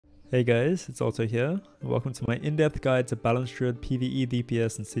Hey guys, it's Otto here, and welcome to my in-depth guide to balanced DRUID PVE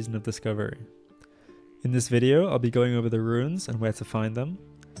DPS in Season of Discovery. In this video, I'll be going over the runes and where to find them,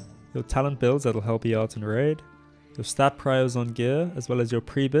 your talent builds that'll help you out in raid, your stat priors on gear, as well as your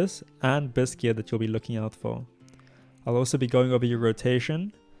pre-bis and bis gear that you'll be looking out for. I'll also be going over your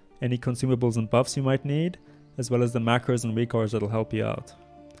rotation, any consumables and buffs you might need, as well as the macros and Weakauras that'll help you out.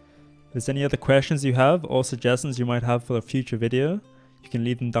 If there's any other questions you have or suggestions you might have for a future video, you can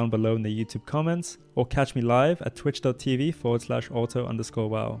leave them down below in the YouTube comments or catch me live at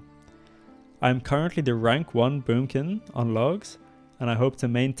twitch.tv/auto_wow. I am currently the rank 1 boomkin on logs, and I hope to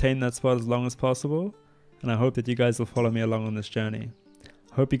maintain that spot as long as possible, and I hope that you guys will follow me along on this journey.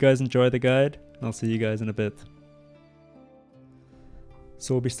 I hope you guys enjoy the guide, and I'll see you guys in a bit.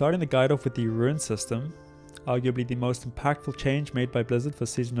 So we'll be starting the guide off with the rune system, arguably the most impactful change made by Blizzard for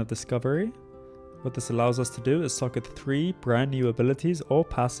Season of Discovery. What this allows us to do is socket 3 brand new abilities or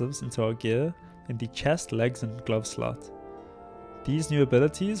passives into our gear in the chest, legs and glove slot. These new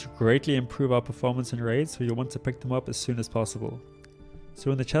abilities greatly improve our performance in raids, so you'll want to pick them up as soon as possible. So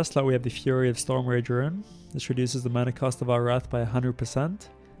in the chest slot we have the Fury of Stormrage rune. This reduces the mana cost of our Wrath by 100%,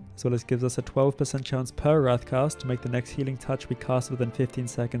 as well as gives us a 12% chance per Wrath cast to make the next healing touch we cast within 15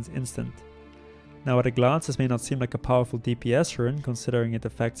 seconds instant. Now at a glance this may not seem like a powerful DPS rune considering it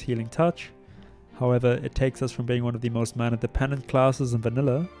affects healing touch. However, it takes us from being one of the most mana dependent classes in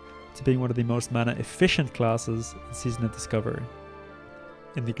vanilla to being one of the most mana efficient classes in Season of Discovery.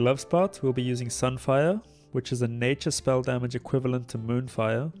 In the glove spot, we'll be using Sunfire, which is a nature spell damage equivalent to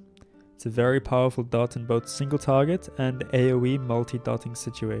Moonfire. It's a very powerful dot in both single target and AoE multi-dotting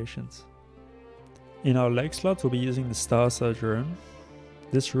situations. In our leg slot, we'll be using the Star Surge rune.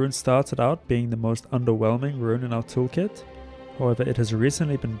 This rune started out being the most underwhelming rune in our toolkit. However, it has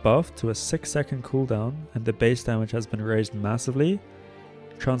recently been buffed to a 6-second cooldown and the base damage has been raised massively,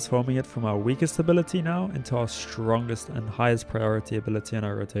 transforming it from our weakest ability now into our strongest and highest priority ability in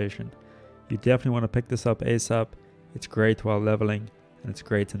our rotation. You definitely want to pick this up ASAP, it's great while leveling and it's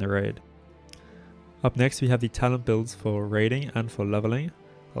great in the raid. Up next we have the talent builds for raiding and for leveling.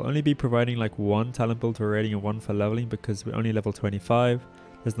 I'll only be providing like one talent build for raiding and one for leveling because we're only level 25.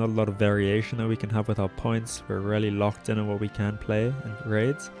 There's not a lot of variation that we can have with our points. We're really locked in on what we can play in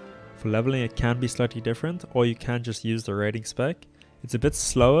raids. For leveling it can be slightly different, or you can just use the raiding spec. It's a bit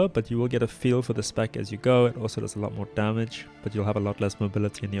slower, but you will get a feel for the spec as you go. It also does a lot more damage, but you'll have a lot less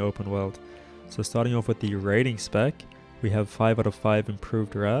mobility in the open world. So starting off with the raiding spec, we have 5 out of 5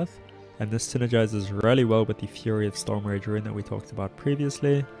 improved Wrath, and this synergizes really well with the Fury of Stormrage rune that we talked about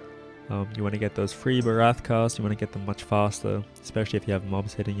previously. You want to get those free Wrath casts, you want to get them much faster, especially if you have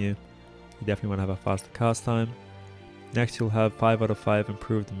mobs hitting you. You definitely want to have a faster cast time. Next you'll have 5 out of 5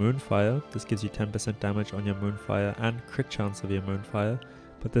 improved Moonfire. This gives you 10% damage on your Moonfire and crit chance of your Moonfire.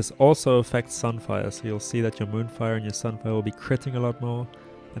 But this also affects Sunfire, so you'll see that your Moonfire and your Sunfire will be critting a lot more,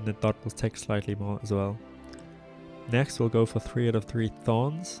 and the dot will take slightly more as well. Next we'll go for 3 out of 3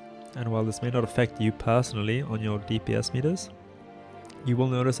 Thorns, and while this may not affect you personally on your DPS meters, you will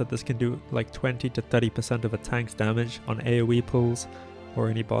notice that this can do like 20 to 30% of a tank's damage on AoE pulls or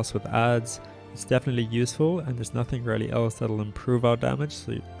any boss with adds. It's definitely useful and there's nothing really else that'll improve our damage,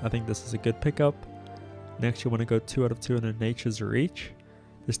 so I think this is a good pickup. Next you want to go 2 out of 2 in the Nature's Reach.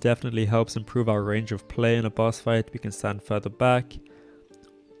 This definitely helps improve our range of play in a boss fight. We can stand further back.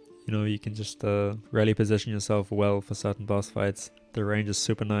 You know, you can just really position yourself well for certain boss fights. The range is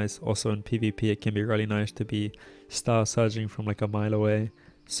super nice. Also in PvP it can be really nice to be star surging from like a mile away.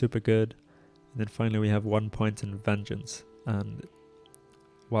 Super good. And then finally we have 1 point in Vengeance. And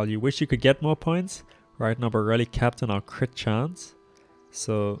while you wish you could get more points, right now we're really capped on our crit chance.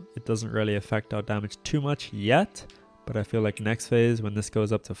 So it doesn't really affect our damage too much yet. But I feel like next phase, when this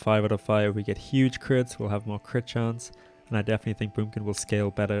goes up to 5 out of 5, we get huge crits, we'll have more crit chance. And I definitely think Boomkin will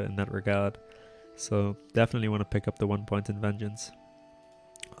scale better in that regard. So definitely want to pick up the 1 point in Vengeance.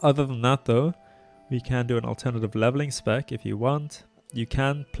 Other than that though, we can do an alternative leveling spec if you want. You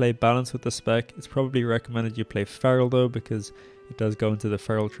can play balance with the spec. It's probably recommended you play Feral though, because it does go into the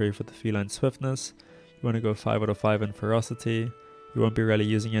Feral tree for the feline swiftness. You want to go 5 out of 5 in Ferocity. You won't be really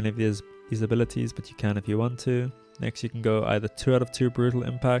using any of these abilities, but you can if you want to. Next you can go either 2 out of 2 Brutal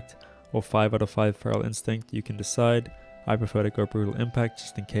Impact or 5 out of 5 Feral Instinct. You can decide. I prefer to go Brutal Impact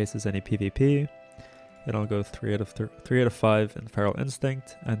just in case there's any PvP. Then I'll go 3 out of 5 in Feral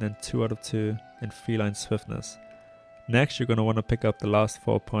Instinct and then 2 out of 2 in Feline Swiftness. Next you're going to want to pick up the last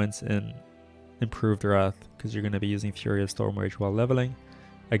 4 points in Improved Wrath because you're going to be using Fury of Stormrage while leveling.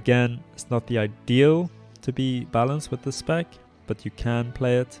 Again, it's not the ideal to be balanced with the spec, but you can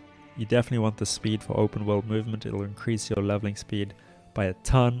play it. You definitely want the speed for open world movement. It'll increase your leveling speed by a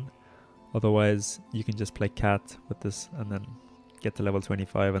ton. Otherwise, you can just play cat with this and then get to level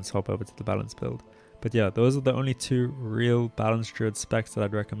 25 and swap over to the balance build. But yeah, those are the only two real balanced druid specs that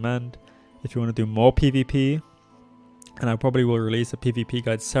I'd recommend. If you want to do more PvP, and I probably will release a PvP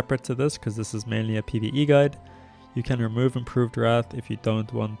guide separate to this because this is mainly a PvE guide, you can remove improved wrath if you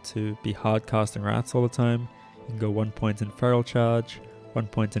don't want to be hard casting wraths all the time. You can go 1 point in feral charge, 1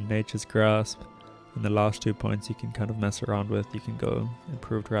 point in nature's grasp, and the last 2 points you can kind of mess around with. You can go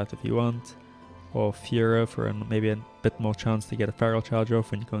improved wrath if you want, or Fura for maybe a bit more chance to get a feral charge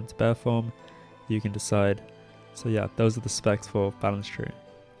off when you go into bear form. You can decide. So yeah, those are the specs for Balance Druid.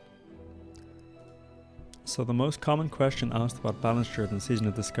 So the most common question asked about Balance Druid in Season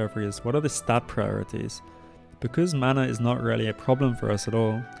of Discovery is, what are the stat priorities? Because mana is not really a problem for us at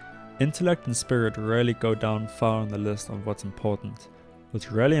all, Intellect and Spirit rarely go down far on the list of what's important.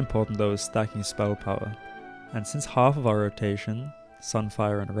 What's really important though is stacking spell power. And since half of our rotation,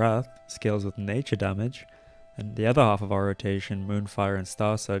 Sunfire and Wrath, scales with nature damage, and the other half of our rotation, Moonfire and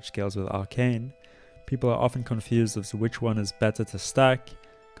Star Surge, scales with arcane, people are often confused as to which one is better to stack.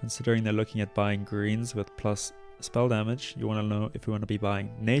 Considering they're looking at buying greens with plus spell damage, you want to know if you want to be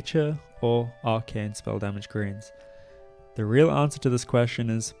buying nature or arcane spell damage greens. The real answer to this question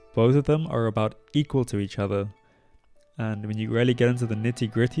is both of them are about equal to each other. And when you really get into the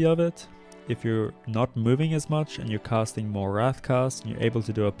nitty gritty of it, if you're not moving as much and you're casting more Wrath casts and you're able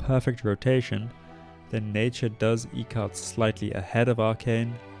to do a perfect rotation, then nature does eke out slightly ahead of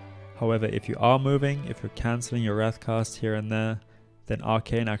arcane. However, if you are moving, if you're cancelling your Wrath cast here and there, then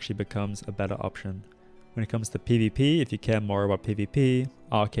arcane actually becomes a better option. When it comes to PvP, if you care more about PvP,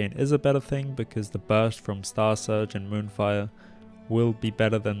 arcane is a better thing because the burst from Star Surge and Moonfire will be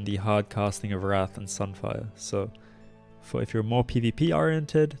better than the hard casting of Wrath and Sunfire. So if you're more PvP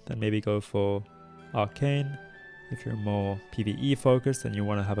oriented, then maybe go for arcane. If you're more PvE focused and you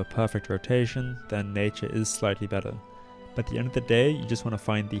want to have a perfect rotation, then nature is slightly better. But at the end of the day, you just want to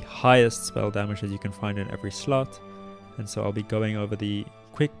find the highest spell damage that you can find in every slot. And so I'll be going over the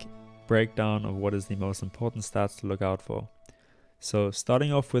quick breakdown of what is the most important stats to look out for. So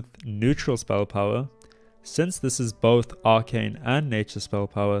starting off with neutral spell power, since this is both arcane and nature spell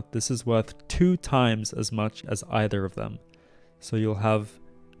power, this is worth 2 times as much as either of them. So you'll have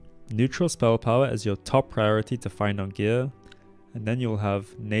neutral spell power as your top priority to find on gear, and then you'll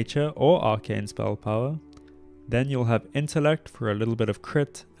have nature or arcane spell power. Then you'll have intellect for a little bit of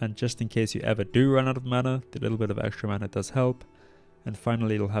crit, and just in case you ever do run out of mana, the little bit of extra mana does help. And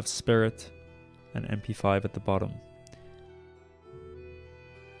finally you'll have spirit and MP5 at the bottom.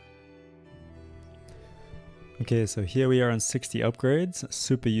 Okay, so here we are on 60 upgrades, a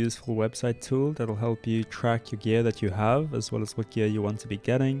super useful website tool that'll help you track your gear that you have, as well as what gear you want to be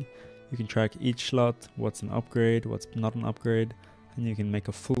getting. You can track each slot, what's an upgrade, what's not an upgrade, and you can make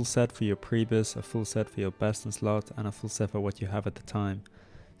a full set for your Pre-bis, a full set for your best in slot, and a full set for what you have at the time.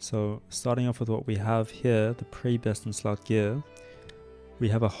 So starting off with what we have here, the Pre-best in slot gear, we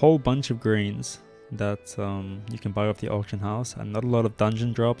have a whole bunch of greens that you can buy off the auction house, and not a lot of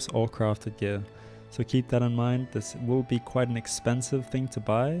dungeon drops or crafted gear. So keep that in mind. This will be quite an expensive thing to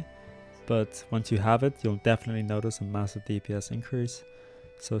buy, but once you have it, you'll definitely notice a massive DPS increase.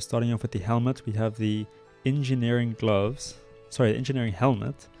 So starting off with the helmet, we have the engineering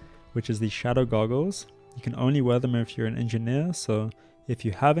helmet, which is the shadow goggles. You can only wear them if you're an engineer, so if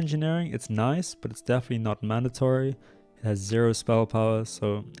you have engineering, it's nice, but it's definitely not mandatory. It has 0 spell power,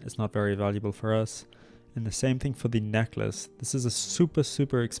 so it's not very valuable for us. And the same thing for the necklace. This is a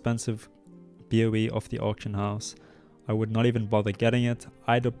super expensive BOE off the auction house. I would not even bother getting it.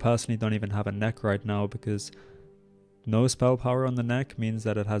 I personally don't even have a neck right now because no spell power on the neck means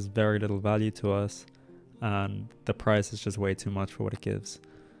that it has very little value to us, and the price is just way too much for what it gives.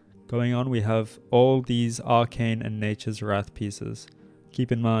 Going on, we have all these arcane and nature's wrath pieces.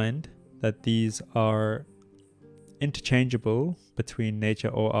 Keep in mind that these are interchangeable between nature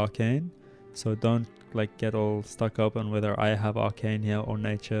or arcane, so don't get all stuck up on whether I have arcane here or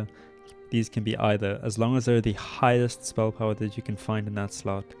nature. These can be either, as long as they're the highest spell power that you can find in that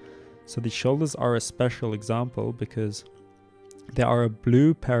slot. So the shoulders are a special example because there are a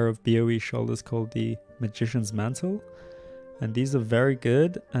blue pair of BOE shoulders called the Magician's Mantle, and these are very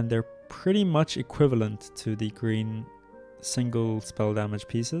good, and they're pretty much equivalent to the green single spell damage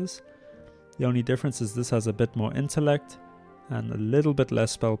pieces. The only difference is this has a bit more intellect and a little bit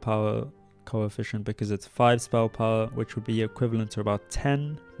less spell power coefficient because it's 5 spell power, which would be equivalent to about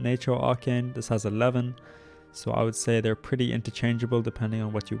 10 nature or arcane. This has 11, so I would say they're pretty interchangeable depending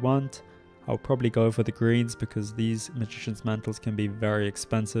on what you want. I'll probably go for the greens because these Magician's Mantles can be very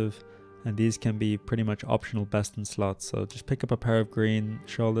expensive, and these can be pretty much optional best in slots, so just pick up a pair of green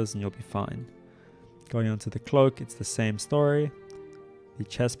shoulders and you'll be fine. Going on to the cloak, it's the same story. The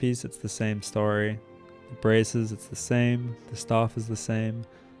chest piece, it's the same story. The braces, it's the same. The staff is the same.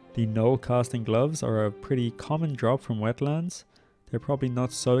 The Knoll casting gloves are a pretty common drop from wetlands. They're probably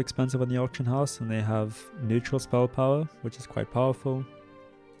not so expensive on the auction house, and they have neutral spell power, which is quite powerful.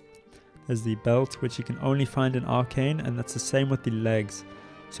 There's the belt, which you can only find in arcane, and that's the same with the legs.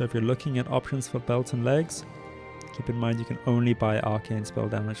 So if you're looking at options for belts and legs, keep in mind you can only buy arcane spell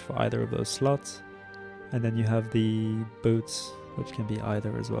damage for either of those slots. And then you have the boots, which can be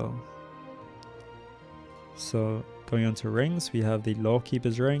either as well. So going on to rings, we have the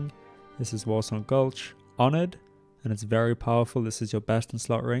Lawkeeper's ring. This is Warsong Gulch, honored, and it's very powerful. This is your best in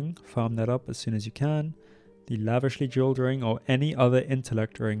slot ring. Farm that up as soon as you can. The Lavishly Jeweled ring or any other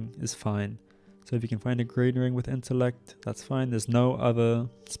intellect ring is fine. So if you can find a green ring with intellect, that's fine. There's no other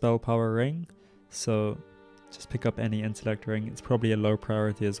spell power ring, so just pick up any intellect ring. It's probably a low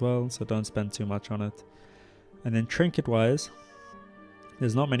priority as well, so don't spend too much on it. And then trinket wise,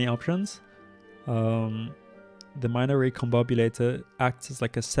 there's not many options. The Minor Recombobulator acts as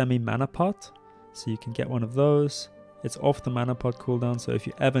like a semi-mana pot, so you can get one of those. It's off the mana pot cooldown, so if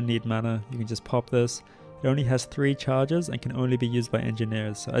you ever need mana, you can just pop this. It only has 3 charges and can only be used by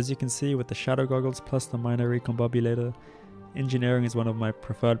engineers. So as you can see with the Shadow Goggles plus the Minor Recombobulator, engineering is one of my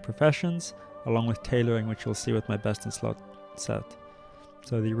preferred professions, along with tailoring, which you'll see with my best in slot set.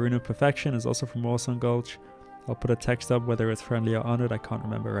 So the Rune of Perfection is also from Warsong Gulch. I'll put a text up whether it's friendly or honored, I can't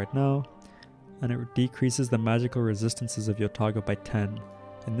remember right now. And it decreases the magical resistances of your target by 10.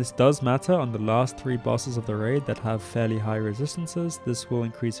 And this does matter on the last 3 bosses of the raid that have fairly high resistances. This will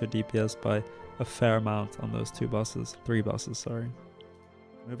increase your DPS by a fair amount on those 3 bosses, sorry.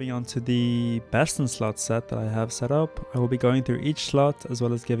 Moving on to the best in slot set that I have set up, I will be going through each slot as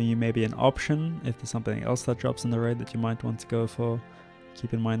well as giving you maybe an option if there's something else that drops in the raid that you might want to go for.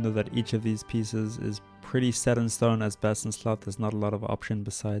 Keep in mind though that each of these pieces is pretty set in stone as best in slot. There's not a lot of option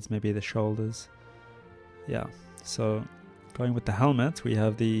besides maybe the shoulders. Yeah, so going with the helmet, we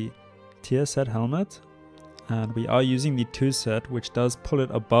have the tier set helmet, and we are using the 2 set, which does pull it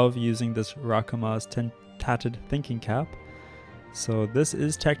above using this Rakuma's tattered thinking cap. So this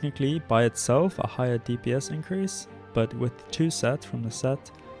is technically by itself a higher DPS increase, but with the 2 sets from the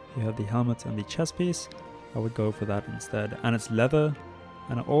set, you have the helmet and the chest piece. I would go for that instead. And it's leather,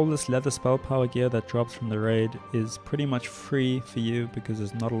 and all this leather spell power gear that drops from the raid is pretty much free for you because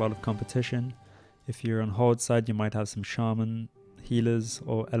there's not a lot of competition. If you're on Horde side, you might have some shaman healers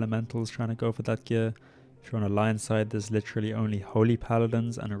or elementals trying to go for that gear. If you're on Alliance side, there's literally only holy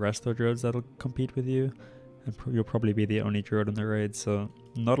paladins and resto druids that'll compete with you, and you'll probably be the only druid in the raid, so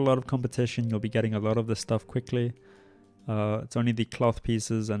not a lot of competition. You'll be getting a lot of this stuff quickly. It's only the cloth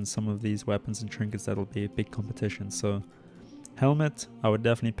pieces and some of these weapons and trinkets that'll be a big competition. So helmet, I would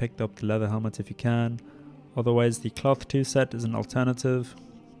definitely pick up the leather helmet if you can. Otherwise the cloth 2 set is an alternative,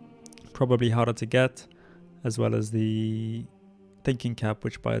 probably harder to get, as well as the thinking cap,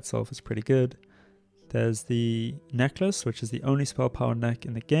 which by itself is pretty good. There's the necklace, which is the only spell power neck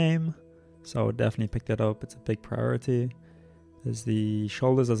in the game, so I would definitely pick that up. It's a big priority. There's the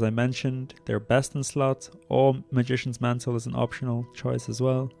shoulders, as I mentioned. They're best in slot, or Magician's Mantle is an optional choice as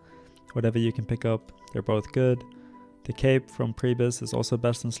well. Whatever you can pick up, they're both good. The cape from Pre-bis is also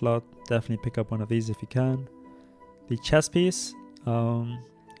best in slot. Definitely pick up one of these if you can. The chest piece,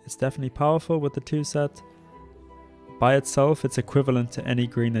 it's definitely powerful with the 2 set. By itself, it's equivalent to any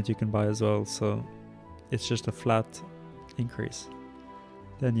green that you can buy as well, so it's just a flat increase.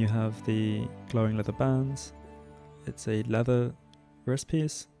 Then you have the glowing leather bands. It's a leather wrist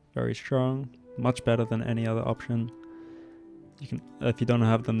piece, very strong, much better than any other option. You can, if you don't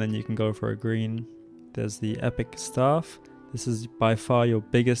have them, then you can go for a green. There's the epic staff. This is by far your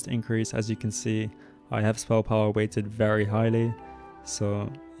biggest increase. As you can see, I have spell power weighted very highly,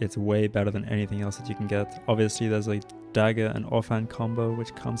 so it's way better than anything else that you can get. Obviously there's a dagger and offhand combo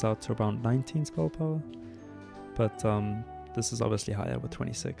which comes out to around 19 spell power, but this is obviously higher with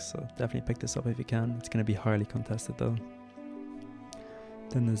 26, so definitely pick this up if you can. It's going to be highly contested though.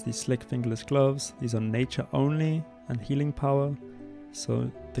 Then there's the slick fingerless gloves. These are nature only and healing power,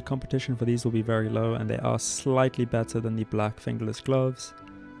 so the competition for these will be very low, and they are slightly better than the black fingerless gloves.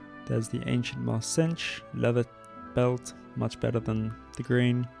 There's the ancient moss cinch leather belt, much better than the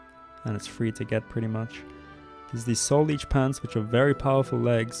green, and it's free to get pretty much. There's the soul leech pants, which are very powerful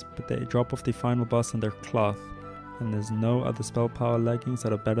legs, but they drop off the final boss and they're cloth. And there's no other spell power leggings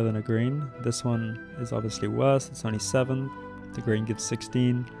that are better than a green. This one is obviously worse, it's only 7, the green gives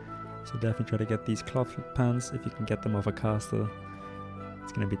 16, so definitely try to get these cloth pants if you can get them off a caster.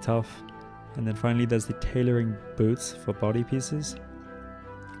 It's going to be tough. And then finally there's the tailoring boots for body pieces.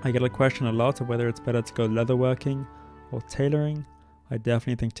 I get a question a lot of whether it's better to go leatherworking or tailoring. I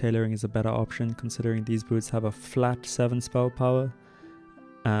definitely think tailoring is a better option, considering these boots have a flat 7 spell power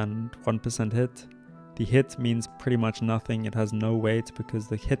and 1% hit. The hit means pretty much nothing, it has no weight because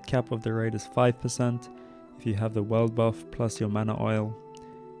the hit cap of the raid is 5%. If you have the world buff plus your mana oil,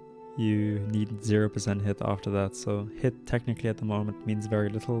 you need 0% hit after that, so hit technically at the moment means very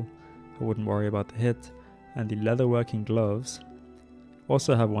little. I wouldn't worry about the hit. And the leatherworking gloves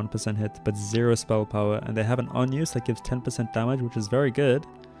also have 1% hit but 0 spell power, and they have an on use that gives 10% damage, which is very good,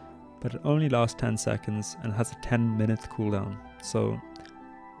 but it only lasts 10 seconds and has a 10-minute cooldown. So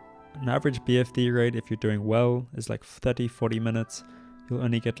an average BFD raid, if you're doing well, is like 30-40 minutes. You'll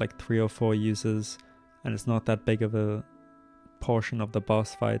only get like 3 or 4 uses, and it's not that big of a portion of the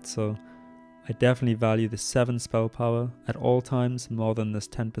boss fight, so I definitely value the 7 spell power at all times more than this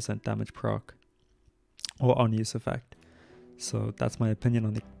 10% damage proc or on use effect. So that's my opinion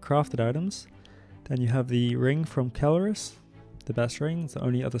on the crafted items. Then you have the ring from Cancelaura, the best ring, it's the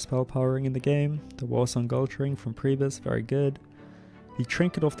only other spell power ring in the game. The Warsong Gulch ring from Pre-bis, very good. The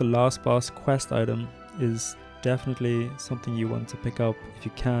trinket of the last boss quest item is definitely something you want to pick up if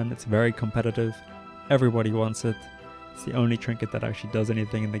you can. It's very competitive, everybody wants it. It's the only trinket that actually does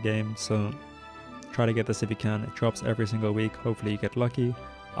anything in the game, so try to get this if you can. It drops every single week, hopefully you get lucky.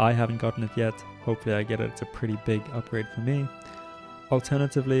 I haven't gotten it yet, hopefully I get it. It's a pretty big upgrade for me.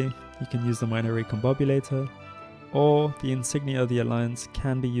 Alternatively, you can use the minor recombobulator, or the insignia of the alliance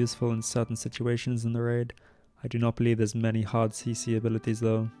can be useful in certain situations in the raid. I do not believe there's many hard CC abilities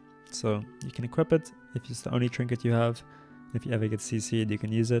though, so you can equip it if it's the only trinket you have. If you ever get CC'd, you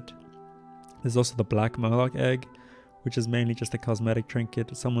can use it. There's also the black Murloc egg, which is mainly just a cosmetic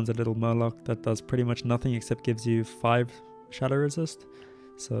trinket. Someone's a little Murloc that does pretty much nothing except gives you 5 shadow resist.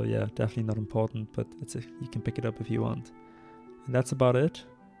 So yeah, definitely not important, but you can pick it up if you want. And that's about it.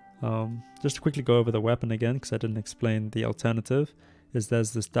 Just to quickly go over the weapon again, because I didn't explain the alternative, is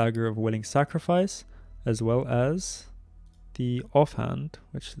there's this Dagger of Willing Sacrifice, as well as the offhand,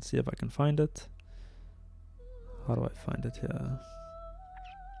 which, let's see if I can find it. How do I find it here?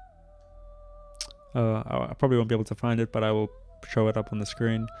 I probably won't be able to find it, but I will show it up on the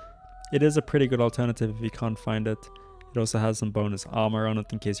screen. It is a pretty good alternative if you can't find it. It also has some bonus armor on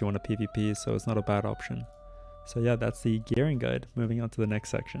it in case you want a PvP, so it's not a bad option. So yeah, that's the gearing guide. Moving on to the next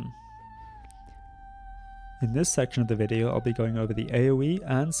section. In this section of the video, I'll be going over the AoE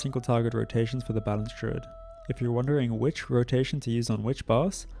and single target rotations for the balanced druid. If you're wondering which rotation to use on which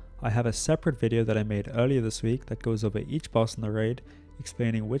boss, I have a separate video that I made earlier this week that goes over each boss in the raid,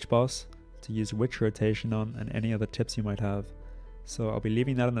 explaining which boss to use which rotation on and any other tips you might have. So I'll be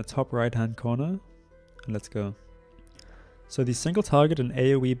leaving that in the top right hand corner, and let's go. So the single target and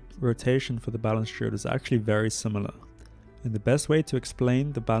AoE rotation for the balanced druid is actually very similar. And the best way to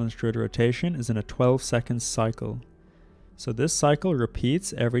explain the balanced druid rotation is in a 12-second cycle. So this cycle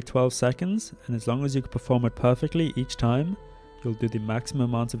repeats every 12 seconds, and as long as you can perform it perfectly each time, you'll do the maximum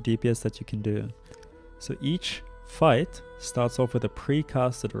amount of DPS that you can do. So each fight starts off with a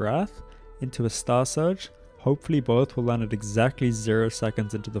pre-casted Wrath into a Star Surge. Hopefully both will land at exactly 0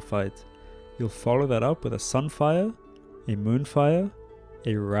 seconds into the fight. You'll follow that up with a Sunfire, a Moonfire,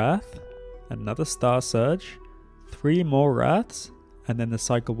 a Wrath, another Star Surge, 3 more Wraths, and then the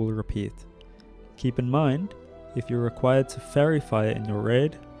cycle will repeat. Keep in mind, if you're required to Fairy Fire in your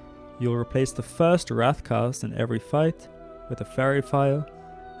raid, you'll replace the first Wrath cast in every fight with a Fairy Fire,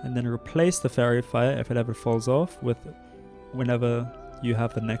 and then replace the Fairy Fire if it ever falls off with whenever you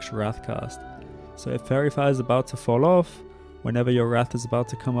have the next Wrath cast. So if Fairy Fire is about to fall off, whenever your Wrath is about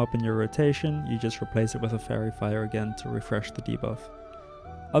to come up in your rotation, you just replace it with a Fairy Fire again to refresh the debuff.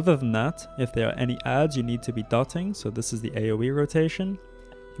 Other than that, if there are any adds you need to be dotting, so this is the AoE rotation,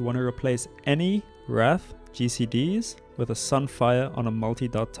 you want to replace any Wrath GCDs with a Sunfire on a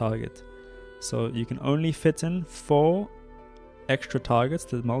multi-dot target. So you can only fit in 4 extra targets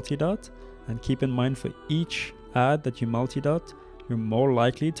to multi-dot, and keep in mind for each add that you multi-dot, you're more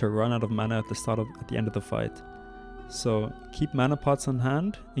likely to run out of mana at the end of the fight. So keep mana pots on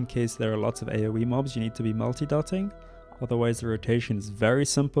hand in case there are lots of AoE mobs you need to be multi-dotting. Otherwise the rotation is very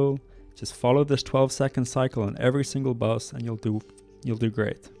simple. Just follow this 12-second cycle on every single boss and you'll do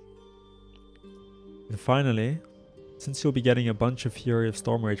great. And finally, since you'll be getting a bunch of Fury of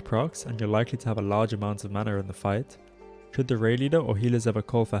Stormrage procs and you're likely to have a large amount of mana in the fight, should the raid leader or healers ever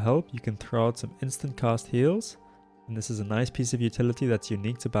call for help, you can throw out some instant cast heals. And this is a nice piece of utility that's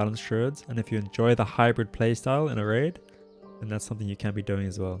unique to balanced druids, and if you enjoy the hybrid playstyle in a raid, then that's something you can be doing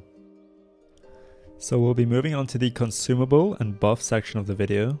as well. So we'll be moving on to the consumable and buff section of the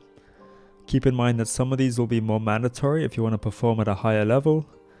video. Keep in mind that some of these will be more mandatory if you want to perform at a higher level,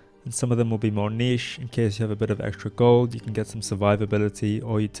 and some of them will be more niche in case you have a bit of extra gold. You can get some survivability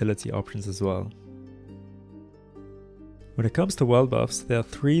or utility options as well. When it comes to world buffs, there are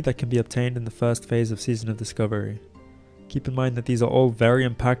 3 that can be obtained in the first phase of Season of Discovery. Keep in mind that these are all very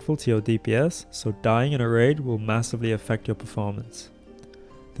impactful to your DPS, so dying in a raid will massively affect your performance.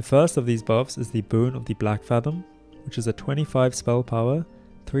 The first of these buffs is the Boon of the Black Fathom, which is a 25 spell power,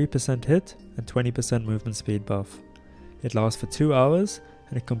 3% hit and 20% movement speed buff. It lasts for 2 hours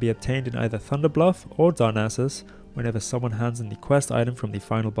and it can be obtained in either Thunderbluff or Darnassus whenever someone hands in the quest item from the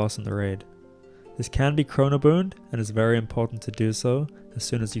final boss in the raid. This can be chrono booned and is very important to do so as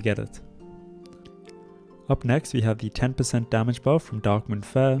soon as you get it. Up next we have the 10% damage buff from Darkmoon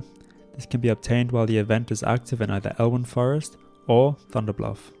Faire. This can be obtained while the event is active in either Elwynn Forest or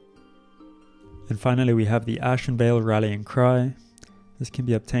Thunderbluff. And finally we have the Ashenvale Rallying Cry. This can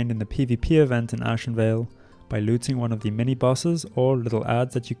be obtained in the PvP event in Ashenvale by looting one of the mini bosses or little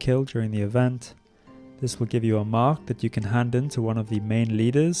ads that you kill during the event. This will give you a mark that you can hand in to one of the main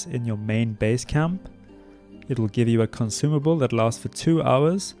leaders in your main base camp. It will give you a consumable that lasts for 2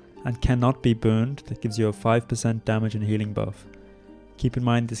 hours and cannot be booned, that gives you a 5% damage and healing buff. Keep in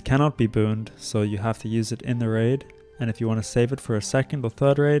mind this cannot be booned, so you have to use it in the raid, and if you want to save it for a second or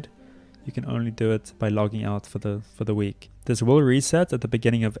third raid, you can only do it by logging out for the week. This will reset at the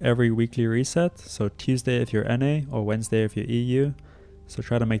beginning of every weekly reset, so Tuesday if you're NA or Wednesday if you're EU, so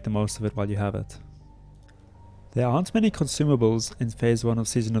try to make the most of it while you have it. There aren't many consumables in Phase 1 of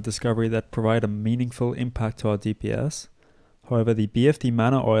Season of Discovery that provide a meaningful impact to our DPS. However, the BFD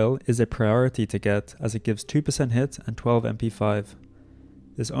Mana Oil is a priority to get as it gives 2% hit and 12 MP5.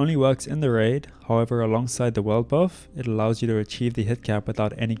 This only works in the raid, however alongside the world buff, it allows you to achieve the hit cap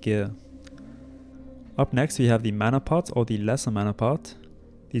without any gear. Up next we have the mana pot or the lesser mana pot.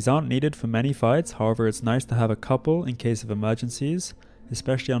 These aren't needed for many fights, however it's nice to have a couple in case of emergencies,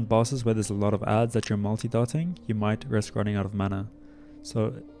 especially on bosses where there's a lot of ads that you're multi-dotting, you might risk running out of mana.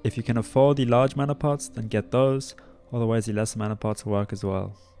 So if you can afford the large mana pots, then get those, otherwise the lesser mana pots work as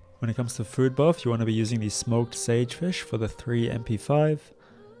well. When it comes to food buff, you want to be using the smoked sagefish for the 3 MP5,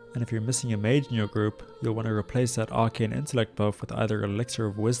 and if you're missing a mage in your group, you'll want to replace that arcane intellect buff with either Elixir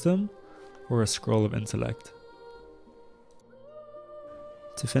of Wisdom or a Scroll of Intellect.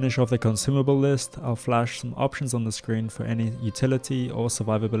 To finish off the consumable list, I'll flash some options on the screen for any utility or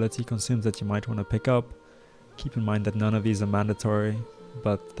survivability consumes that you might want to pick up. Keep in mind that none of these are mandatory,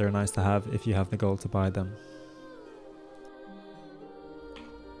 but they're nice to have if you have the goal to buy them.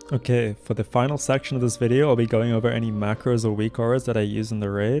 Okay, for the final section of this video, I'll be going over any macros or Weakauras that I use in the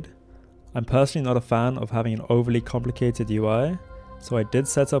raid. I'm personally not a fan of having an overly complicated UI, so I did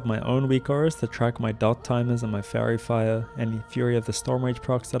set up my own Weakauras to track my dot timers and my Fairy Fire, any Fury of the Stormrage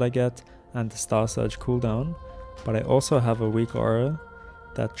procs that I get, and the Star Surge cooldown. But I also have a Weakaura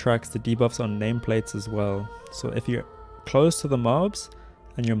that tracks the debuffs on nameplates as well. So if you're close to the mobs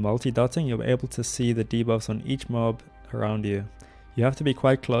and you're multi-dotting, you'll be able to see the debuffs on each mob around you. You have to be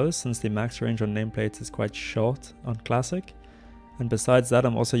quite close since the max range on nameplates is quite short on Classic. And besides that,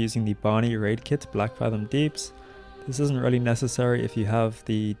 I'm also using the Barney Raid Kit Black Fathom Deeps. This isn't really necessary if you have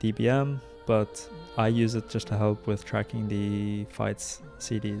the DBM, but I use it just to help with tracking the fights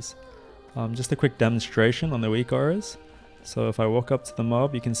CDs. Just a quick demonstration on the Weakauras. So if I walk up to the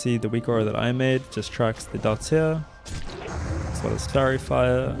mob, you can see the Weakaura that I made just tracks the dots here, as well as Fairy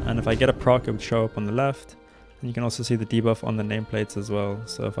Fire, and if I get a proc it would show up on the left. And you can also see the debuff on the nameplates as well.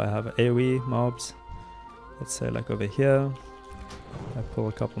 So if I have AoE mobs, let's say like over here, I pull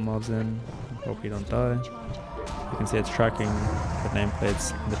a couple mobs in and hope you don't die. You can see it's tracking the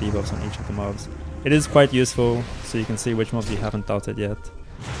nameplates and the debuffs on each of the mobs. It is quite useful, so you can see which mobs you haven't dotted yet.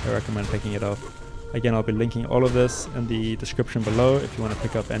 I recommend picking it up. Again, I'll be linking all of this in the description below. If you want to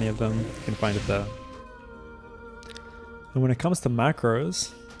pick up any of them, you can find it there. And when it comes to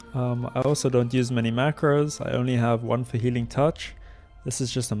macros, I also don't use many macros. I only have one for Healing Touch. This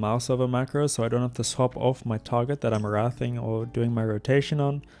is just a mouse over macro, so I don't have to swap off my target that I'm wrathing or doing my rotation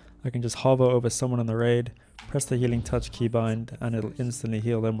on. I can just hover over someone in the raid, press the Healing Touch keybind, and it'll instantly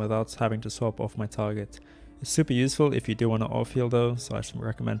heal them without having to swap off my target. It's super useful if you do want to off heal though, so I should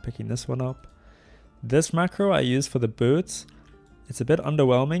recommend picking this one up. This macro I use for the boots. It's a bit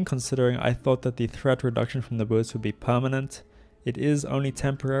underwhelming considering I thought that the threat reduction from the boots would be permanent. It is only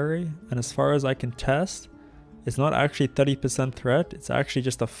temporary, and as far as I can test, it's not actually 30% threat, it's actually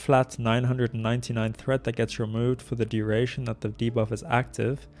just a flat 999 threat that gets removed for the duration that the debuff is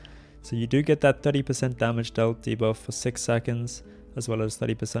active. So you do get that 30% damage dealt debuff for 6 seconds, as well as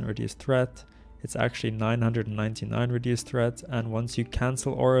 30% reduced threat. it's actually 999 reduced threat, and once you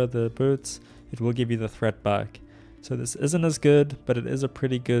cancel aura the boots, it will give you the threat back. So this isn't as good, but it is a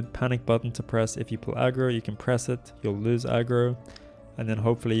pretty good panic button to press. If you pull aggro, you can press it, you'll lose aggro, and then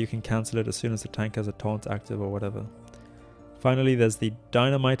hopefully you can cancel it as soon as the tank has a taunt active or whatever. Finally, there's the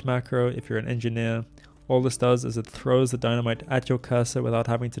Dynamite Macro. If you're an engineer, all this does is it throws the dynamite at your cursor without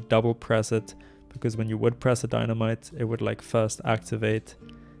having to double press it, because when you would press a dynamite, it would like first activate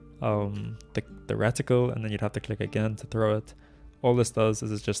the reticle, and then you'd have to click again to throw it. All this does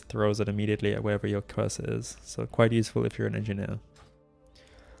is it just throws it immediately at wherever your cursor is, so quite useful if you're an engineer.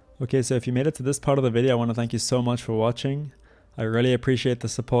 Okay, so if you made it to this part of the video, I want to thank you so much for watching. I really appreciate the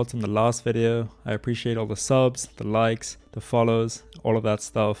support in the last video. I appreciate all the subs, the likes, the follows, all of that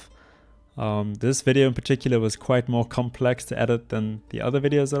stuff. This video in particular was quite more complex to edit than the other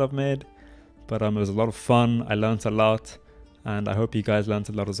videos that I've made, but it was a lot of fun. I learned a lot, and I hope you guys learned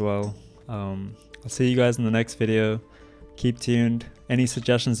a lot as well. I'll see you guys in the next video. Keep tuned. Any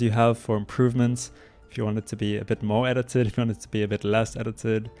suggestions you have for improvements, if you want it to be a bit more edited, if you want it to be a bit less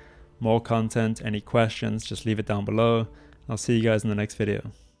edited, more content, any questions, just leave it down below. I'll see you guys in the next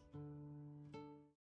video.